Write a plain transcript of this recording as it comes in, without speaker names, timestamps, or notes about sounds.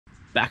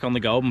back on the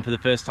Goulburn for the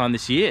first time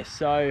this year.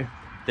 So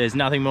there's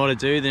nothing more to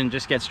do than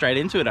just get straight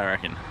into it, I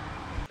reckon.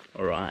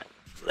 All right,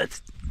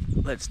 let's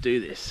do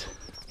this.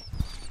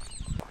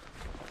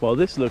 Well,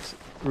 this looks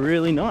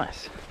really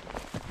nice.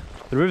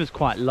 The river's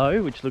quite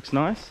low, which looks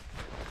nice.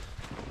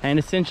 And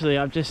essentially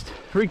I've just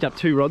rigged up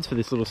 2 rods for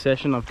this little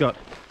session. I've got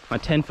my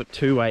 10-foot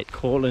 2-weight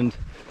Cortland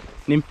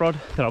nymph rod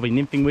that I'll be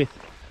nymphing with.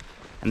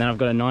 And then I've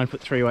got a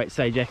 9-foot 3-weight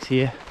Sage X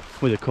here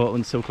with a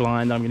Cortland silk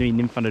line that I'm going to be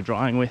nymph under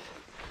drying with.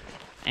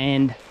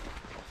 And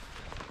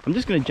I'm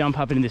just going to jump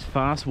up into this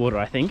fast water,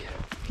 I think,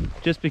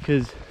 just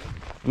because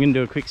I'm going to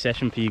do a quick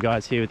session for you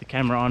guys here with the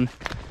camera on.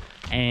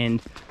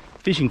 And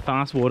fishing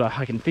fast water,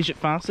 I can fish it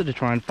faster to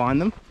try and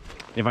find them.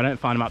 If I don't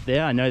find them up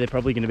there, I know they're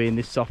probably going to be in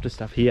this softer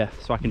stuff here,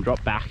 so I can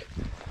drop back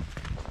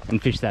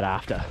and fish that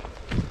after.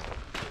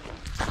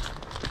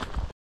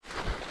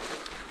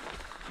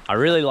 I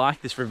really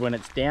like this river when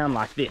it's down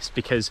like this,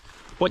 because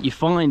what you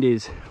find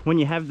is when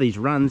you have these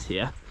runs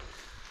here,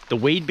 the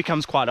weed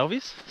becomes quite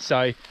obvious.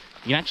 So you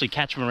can actually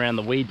catch them around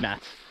the weed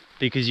mats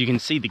because you can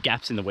see the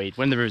gaps in the weed.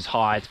 When the river's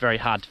high, it's very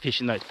hard to fish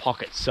in those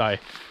pockets. So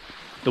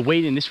the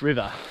weed in this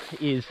river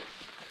is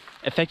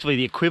effectively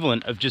the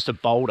equivalent of just a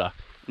boulder.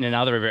 In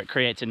another river, it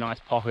creates a nice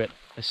pocket,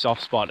 a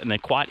soft spot, and they're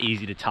quite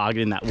easy to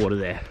target in that water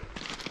there.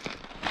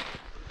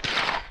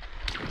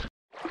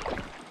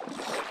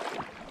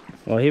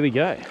 Well, here we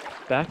go,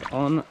 back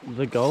on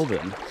the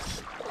Goulburn.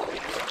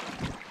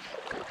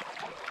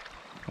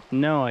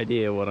 No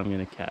idea what I'm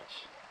going to catch.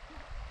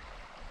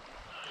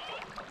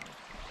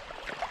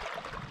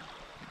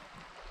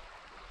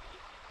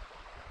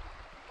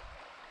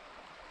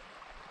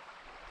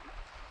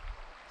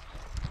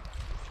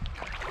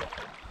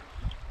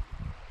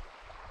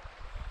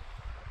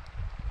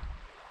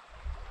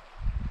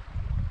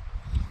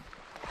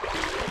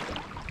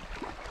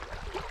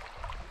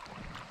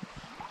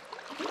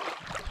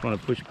 I want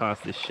to push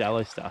past this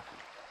shallow stuff,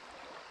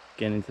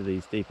 get into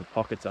these deeper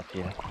pockets up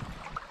here.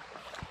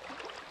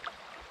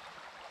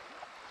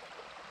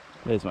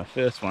 There's my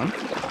first one.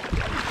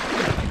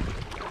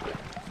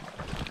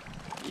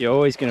 You're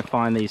always going to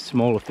find these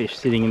smaller fish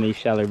sitting in these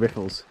shallow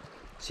riffles,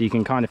 so you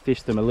can kind of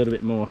fish them a little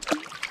bit more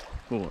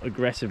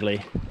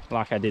aggressively,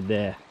 like I did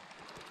there.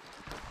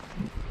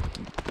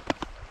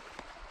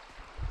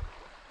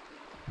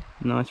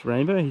 Nice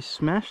rainbow. He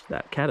smashed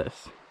that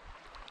caddis.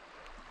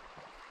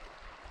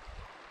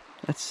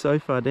 That's so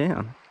far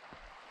down.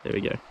 There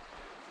we go.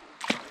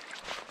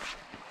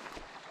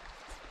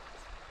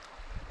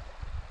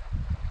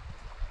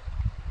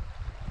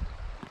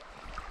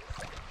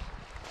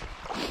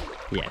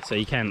 Yeah, so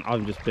you can,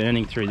 I'm just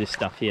burning through this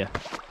stuff here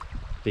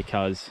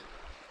because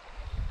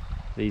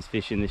these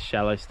fish in this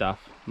shallow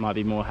stuff might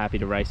be more happy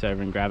to race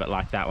over and grab it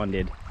like that one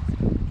did.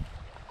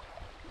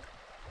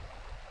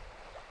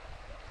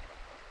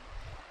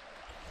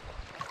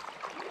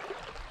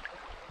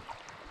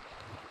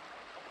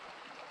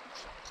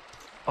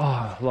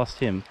 Oh, lost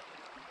him.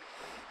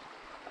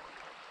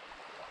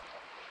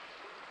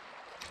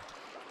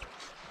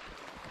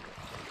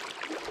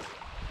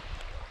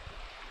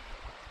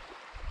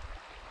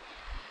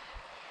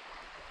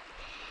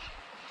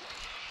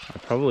 I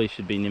probably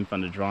should be nymph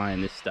under dry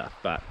in this stuff,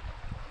 but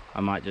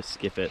I might just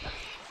skip it.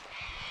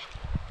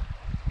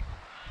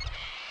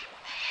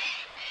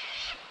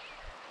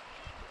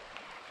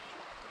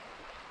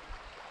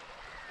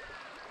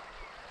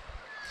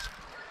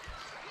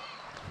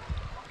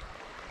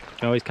 I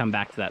can always come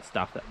back to that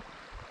stuff. That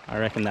I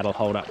reckon that'll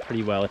hold up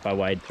pretty well if I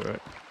wade through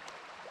it.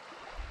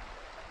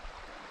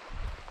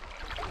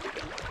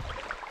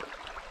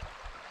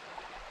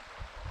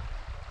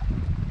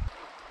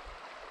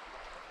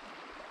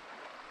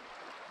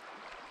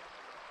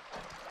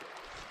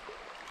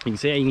 You can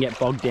see how you can get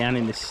bogged down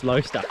in this slow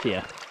stuff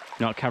here,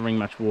 not covering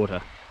much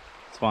water.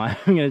 That's why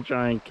I'm going to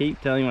try and keep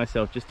telling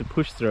myself just to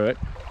push through it.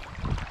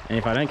 And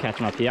if I don't catch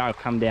them up here, I'll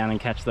come down and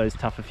catch those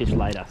tougher fish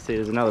later. See,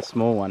 there's another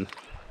small one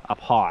up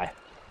high.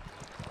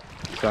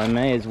 So I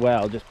may as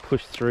well just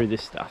push through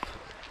this stuff,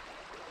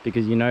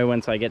 because you know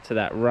once I get to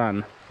that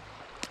run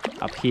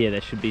up here,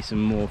 there should be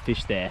some more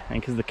fish there.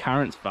 And because the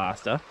current's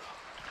faster,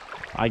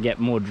 I get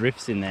more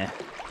drifts in there.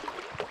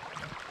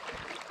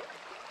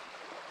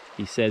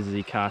 He says as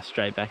he casts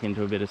straight back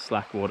into a bit of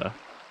slack water.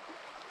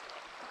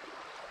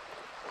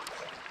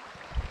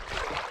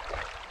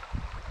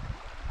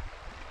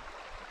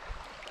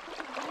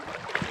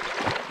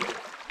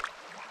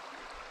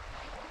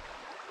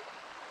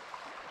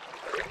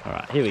 All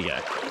right, here we go.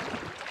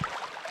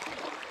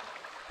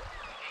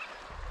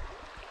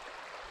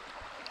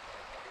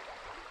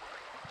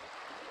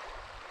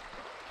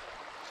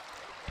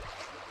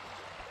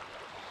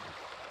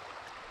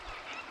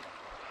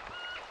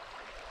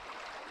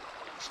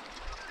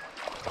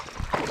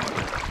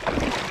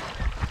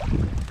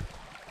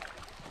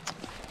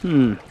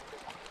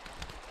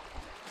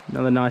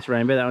 Another nice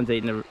rainbow. That one's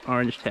eating an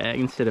orange tag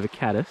instead of a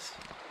caddis.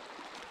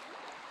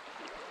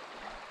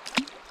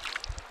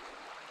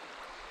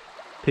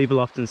 People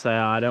often say,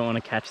 oh, I don't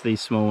want to catch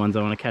these small ones,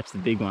 I want to catch the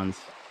big ones.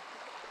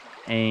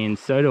 And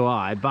so do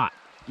I, but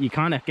you're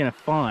kind of going to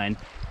find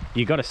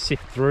you got to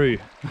sift through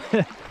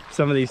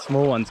some of these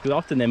small ones, because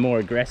often they're more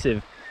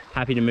aggressive,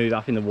 happy to move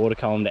up in the water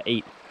column to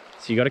eat.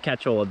 So you got to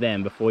catch all of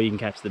them before you can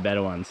catch the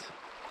better ones.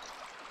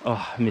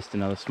 Oh, I missed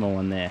another small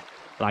one there.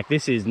 Like,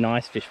 this is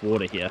nice fish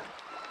water here,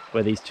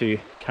 where these two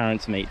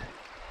currents meet.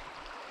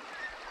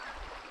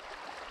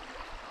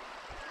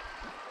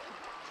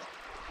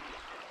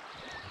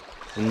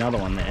 There's another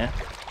one there.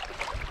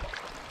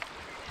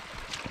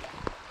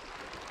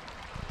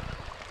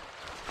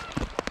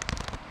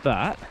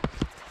 But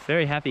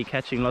very happy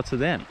catching lots of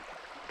them,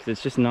 because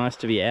it's just nice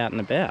to be out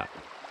and about.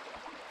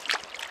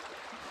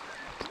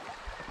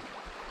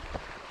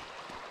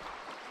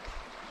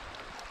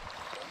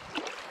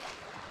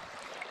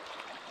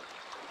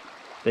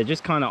 They're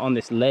just kind of on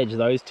this ledge,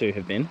 those two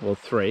have been. Well,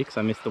 three, because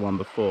I missed the one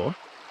before.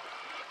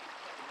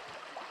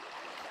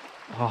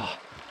 Oh,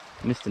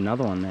 I missed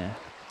another one there.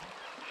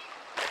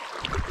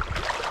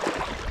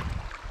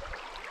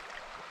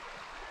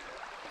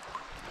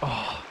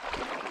 Oh,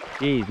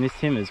 geez, missed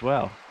him as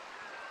well.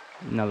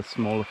 Another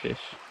smaller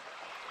fish.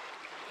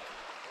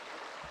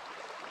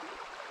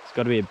 There's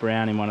got to be a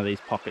brown in one of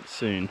these pockets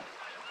soon.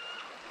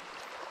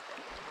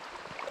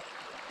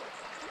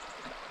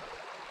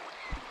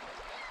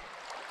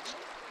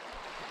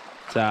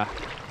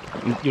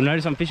 You'll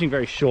notice I'm fishing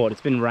very short.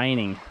 It's been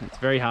raining. It's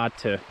very hard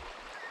to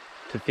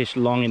fish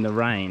long in the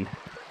rain,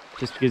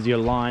 just because your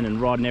line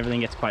and rod and everything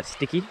gets quite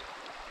sticky.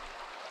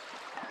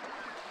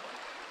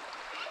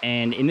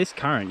 And in this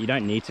current, you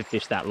don't need to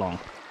fish that long.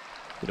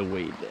 Bit of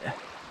weed there.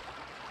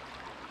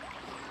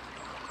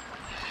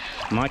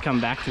 I might come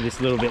back to this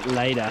a little bit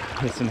later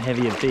with some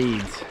heavier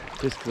beads,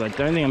 just because I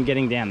don't think I'm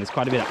getting down. There's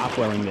quite a bit of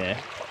upwelling there.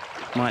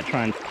 Might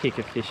try and pick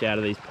a fish out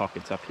of these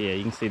pockets up here.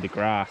 You can see the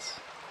grass.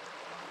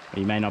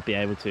 You may not be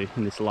able to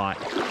in this light.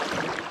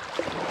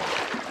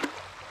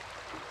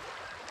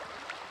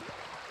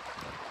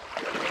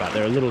 But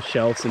there are little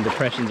shelves and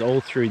depressions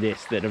all through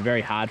this that are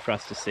very hard for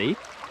us to see,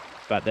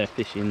 but there are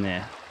fish in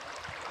there.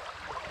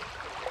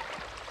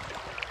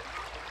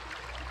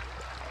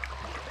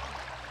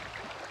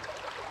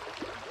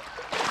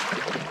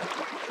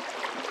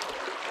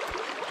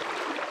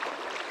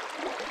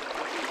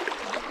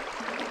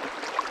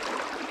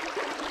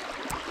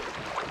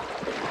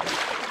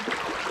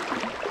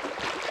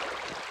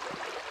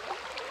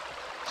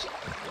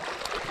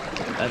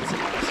 That's a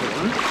nice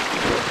one.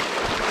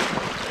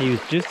 He was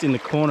just in the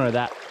corner of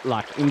that,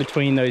 like in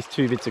between those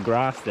two bits of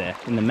grass there,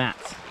 in the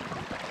mats.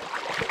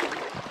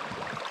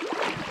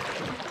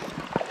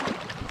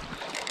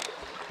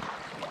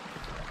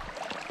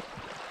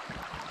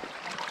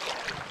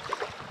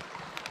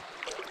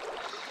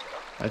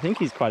 I think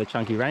he's quite a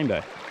chunky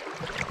rainbow.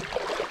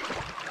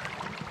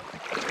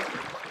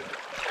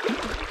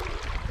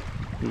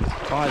 He's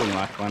fighting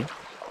like one.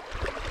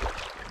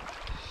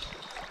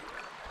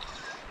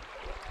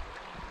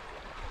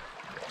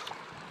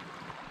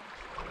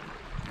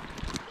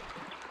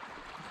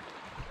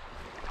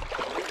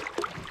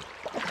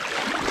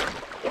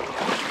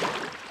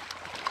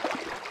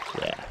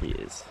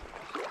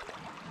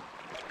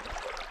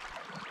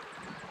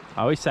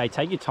 I always say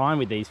take your time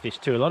with these fish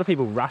too. A lot of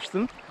people rush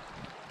them,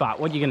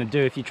 but what you're going to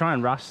do if you try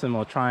and rush them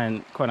or try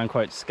and quote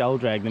unquote skull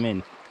drag them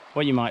in,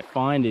 what you might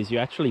find is you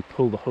actually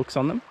pull the hooks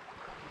on them,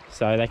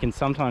 so they can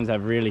sometimes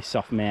have really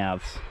soft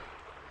mouths.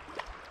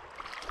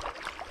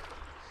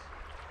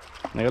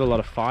 They got a lot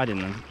of fight in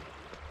them.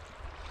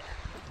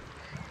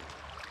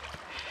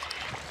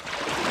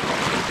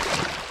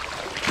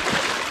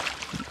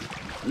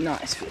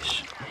 Nice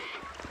fish.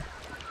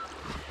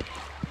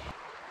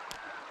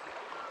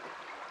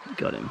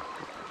 Got him.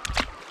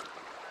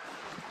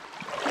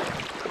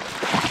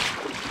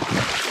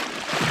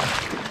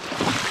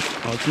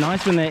 Oh, it's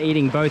nice when they're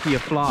eating both of your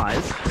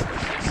flies.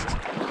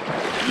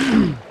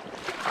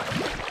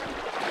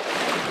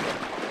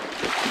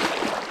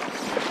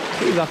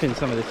 He was up in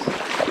some of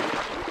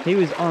this. He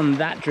was on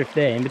that drift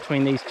there, in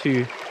between these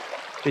two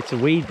bits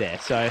of weed there.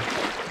 So it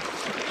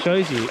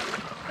shows you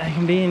they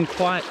can be in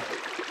quite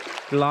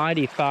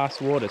glidey,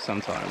 fast water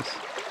sometimes.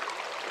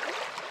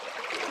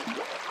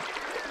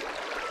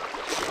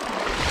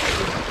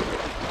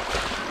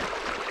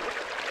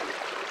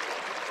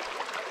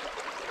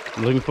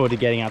 I'm looking forward to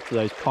getting up to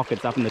those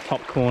pockets up in the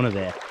top corner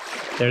there.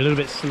 They're a little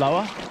bit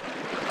slower,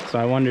 so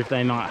I wonder if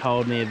they might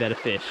hold me a better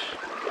fish.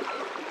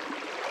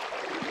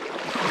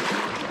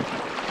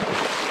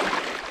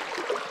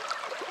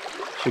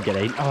 Should get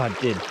eaten. Oh, I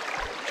did.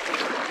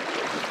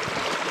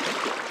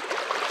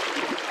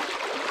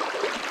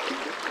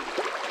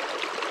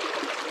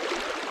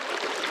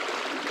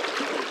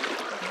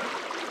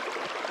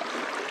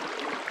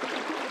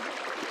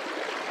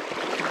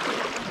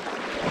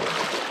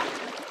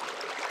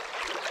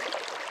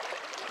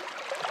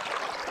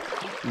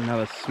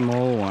 Another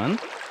small one.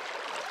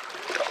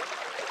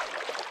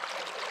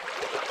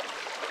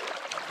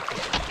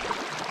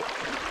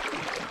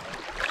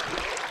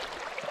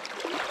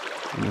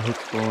 And the hook's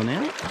fallen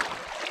out.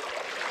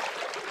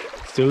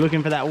 Still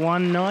looking for that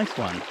one nice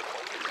one.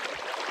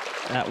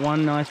 That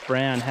one nice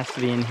brown has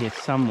to be in here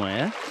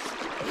somewhere.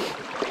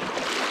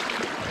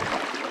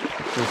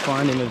 we'll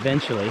find him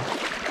eventually.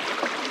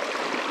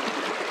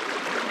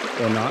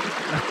 Or not.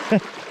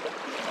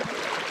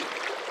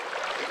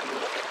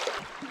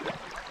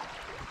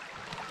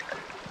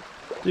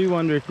 Do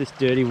wonder if this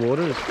dirty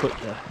water has put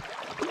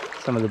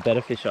some of the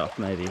better fish off,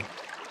 maybe.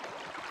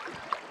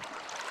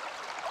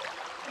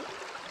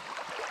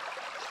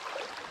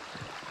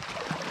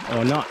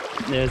 Or not.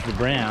 There's the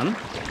brown.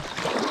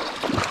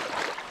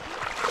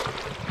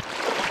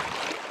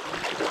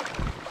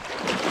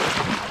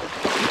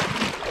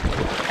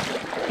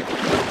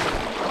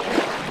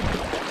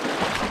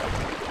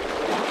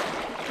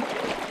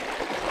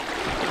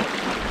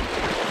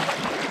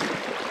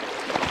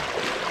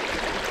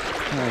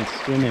 Try and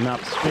swim him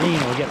upstream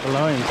or get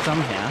below him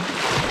somehow.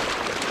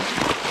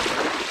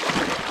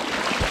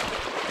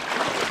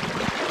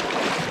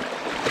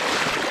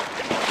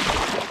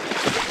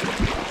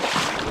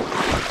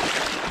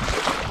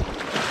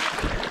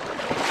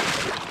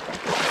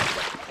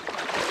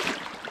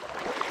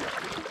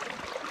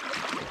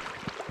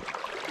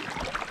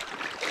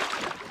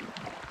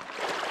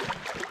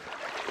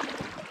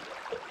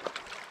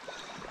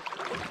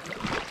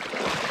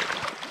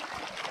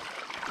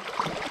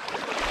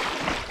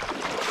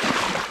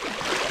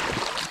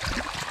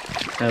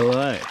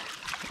 Hello,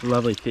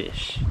 lovely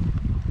fish.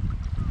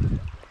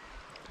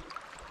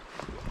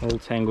 All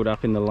tangled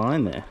up in the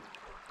line there.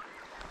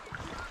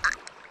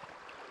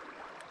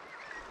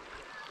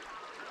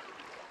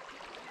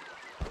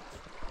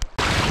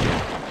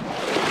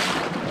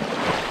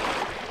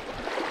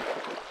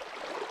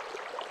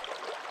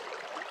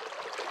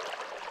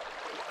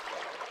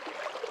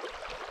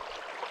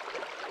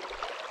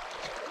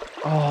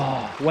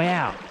 Oh,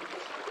 wow.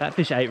 That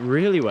fish ate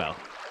really well.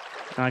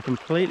 And I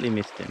completely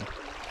missed him.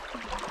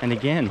 And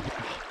again,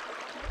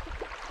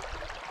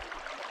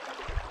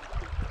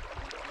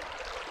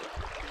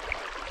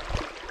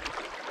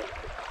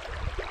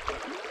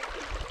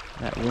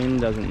 that wind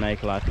doesn't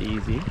make life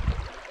easy.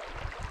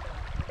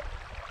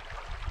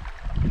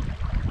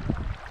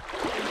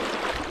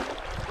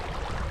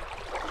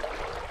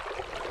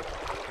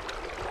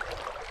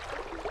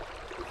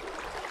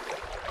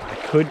 I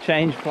could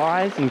change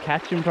flies and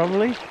catch him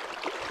probably,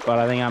 but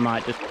I think I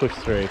might just push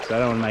through because I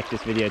don't want to make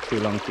this video too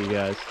long for you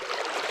guys.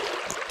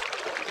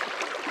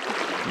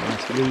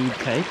 Nice lead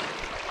take.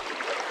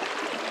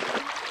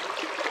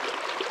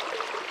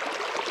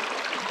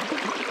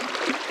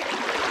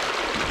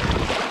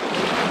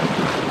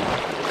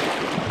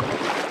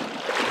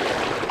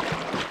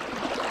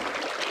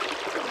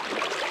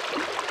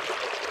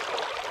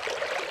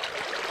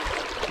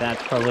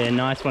 That's probably a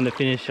nice one to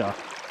finish off.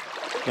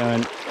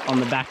 Going on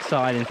the back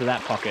side into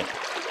that pocket.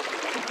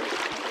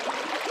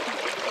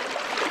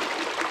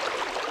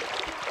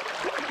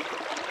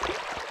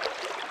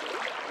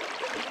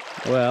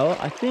 Well,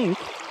 I think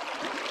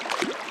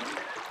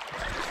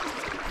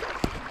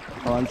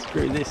I'll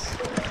unscrew this.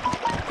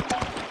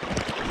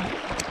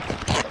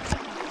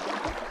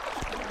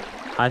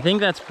 I think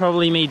that's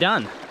probably me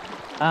done.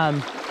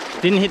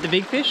 Didn't hit the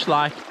big fish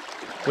like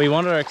we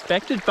wanted or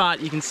expected,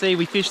 but you can see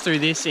we fished through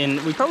this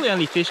we probably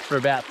only fished for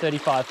about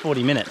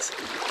 35-40 minutes.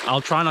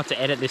 I'll try not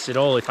to edit this at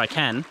all if I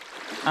can.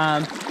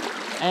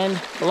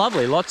 And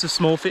lovely, lots of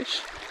small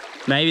fish.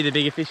 Maybe the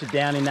bigger fish are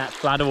down in that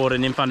flatter water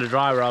nymph under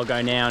dry where I'll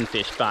go now and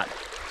fish. But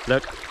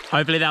look,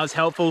 hopefully that was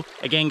helpful.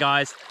 Again,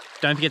 guys,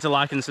 don't forget to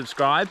like and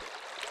subscribe.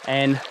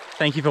 And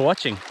thank you for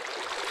watching.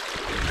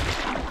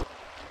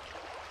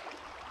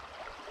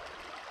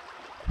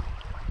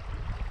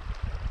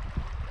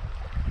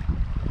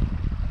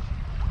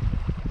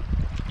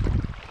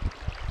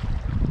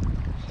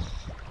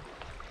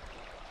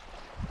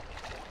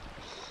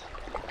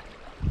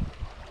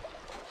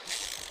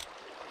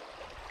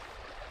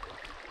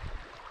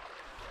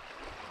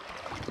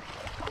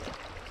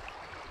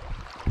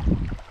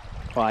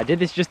 Well, I did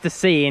this just to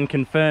see and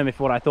confirm if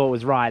what I thought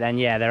was right, and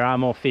yeah, there are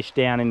more fish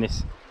down in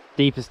this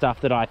deeper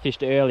stuff that I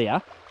fished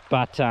earlier,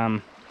 but I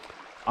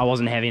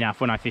wasn't heavy enough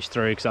when I fished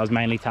through because I was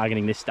mainly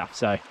targeting this stuff.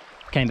 So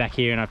came back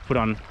here and I put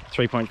on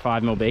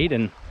 3.5mm bead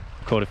and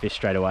caught a fish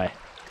straight away.